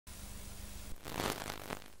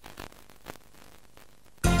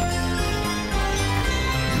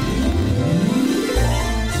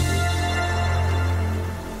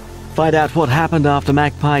Find out what happened after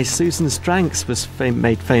Magpie's Susan Stranks was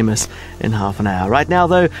made famous in half an hour. Right now,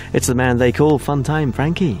 though, it's the man they call Funtime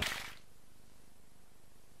Frankie.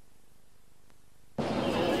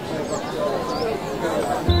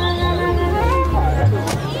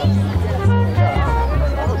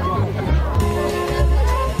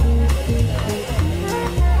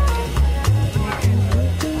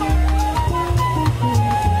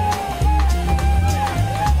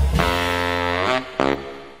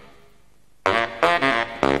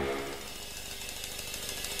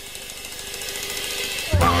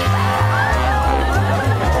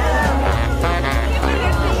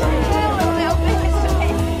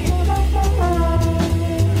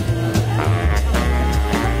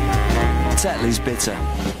 Tetley's bitter.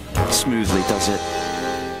 Smoothly does it.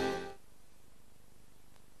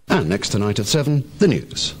 And next tonight at 7, the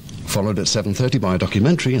news. Followed at 7:30 by a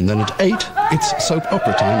documentary, and then at 8, it's soap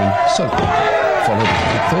opera time in Soap Opera. Followed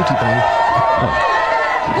at 8:30 by...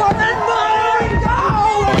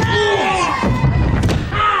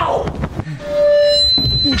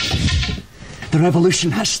 The revolution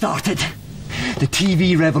has started. The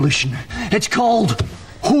TV revolution. It's called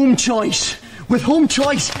Home Choice. With Home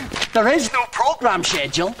Choice, there is no programme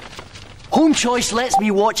schedule. Home Choice lets me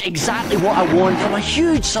watch exactly what I want from a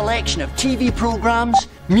huge selection of TV programmes,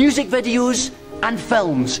 music videos and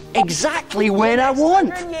films, exactly when I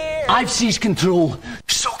want. I've seized control.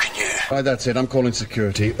 So can you. Right, that's it. I'm calling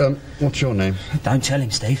security. What's your name? Don't tell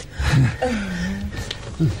him, Steve.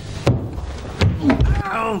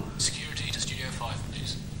 Security to Studio 5,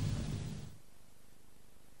 please.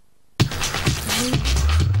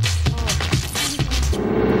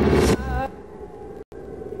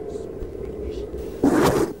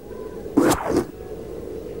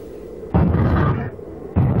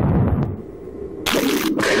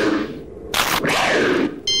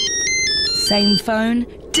 Same phone,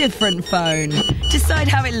 different phone. Decide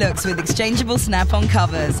how it looks with exchangeable snap-on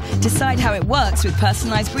covers. Decide how it works with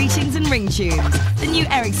personalised greetings and ringtunes. The new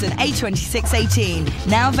Ericsson A2618,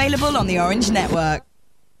 now available on the Orange network.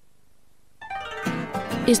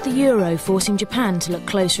 Is the euro forcing Japan to look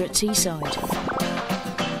closer at Teesside?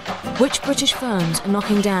 Which British firms are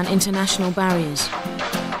knocking down international barriers?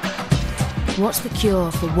 What's the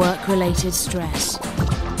cure for work-related stress?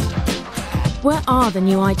 Where are the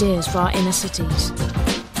new ideas for our inner cities?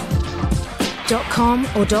 .com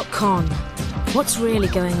or .con? What's really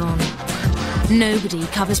going on? Nobody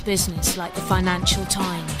covers business like the Financial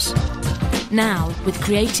Times. Now, with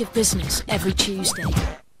creative business every Tuesday.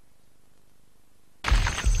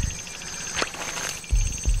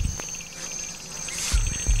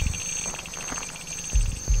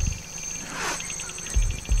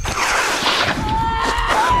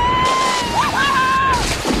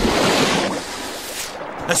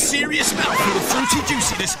 A serious mouthful of fruity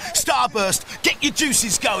juiciness. Starburst, get your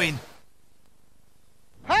juices going.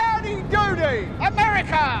 Howdy doody!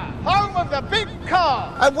 America! Home of the big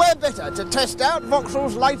car! And where better to test out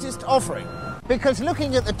Vauxhall's latest offering? Because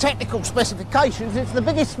looking at the technical specifications, it's the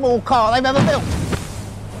biggest small car they've ever built.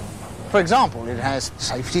 For example, it has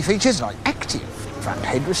safety features like active front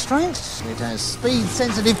head restraints, it has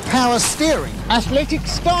speed-sensitive power steering, athletic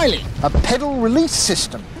styling, a pedal release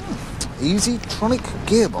system, easy-tronic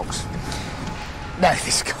gearbox. No,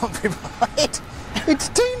 this can't be right. It's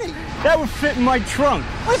teeny. That would fit in my trunk.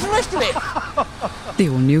 Where's the rest of it? The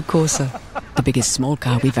all-new Corsa. The biggest small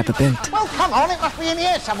car we've ever built. Well, come on, it must be in the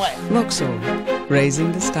air somewhere. Vauxhall.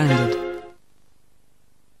 Raising the standard.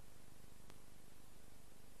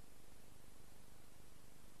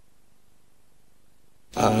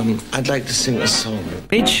 I'd like to sing a song.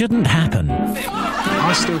 It shouldn't happen.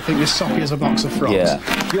 I still think this soppy as a box of frogs. Yeah.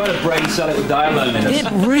 If you had a brain cell, it would die alone in It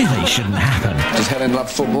really shouldn't happen. Does Helen love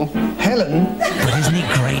football? Helen? But isn't it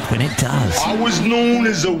great when it does? I was known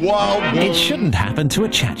as a wild one. It shouldn't happen to a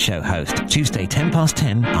chat show host. Tuesday, 10 past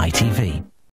 10, ITV.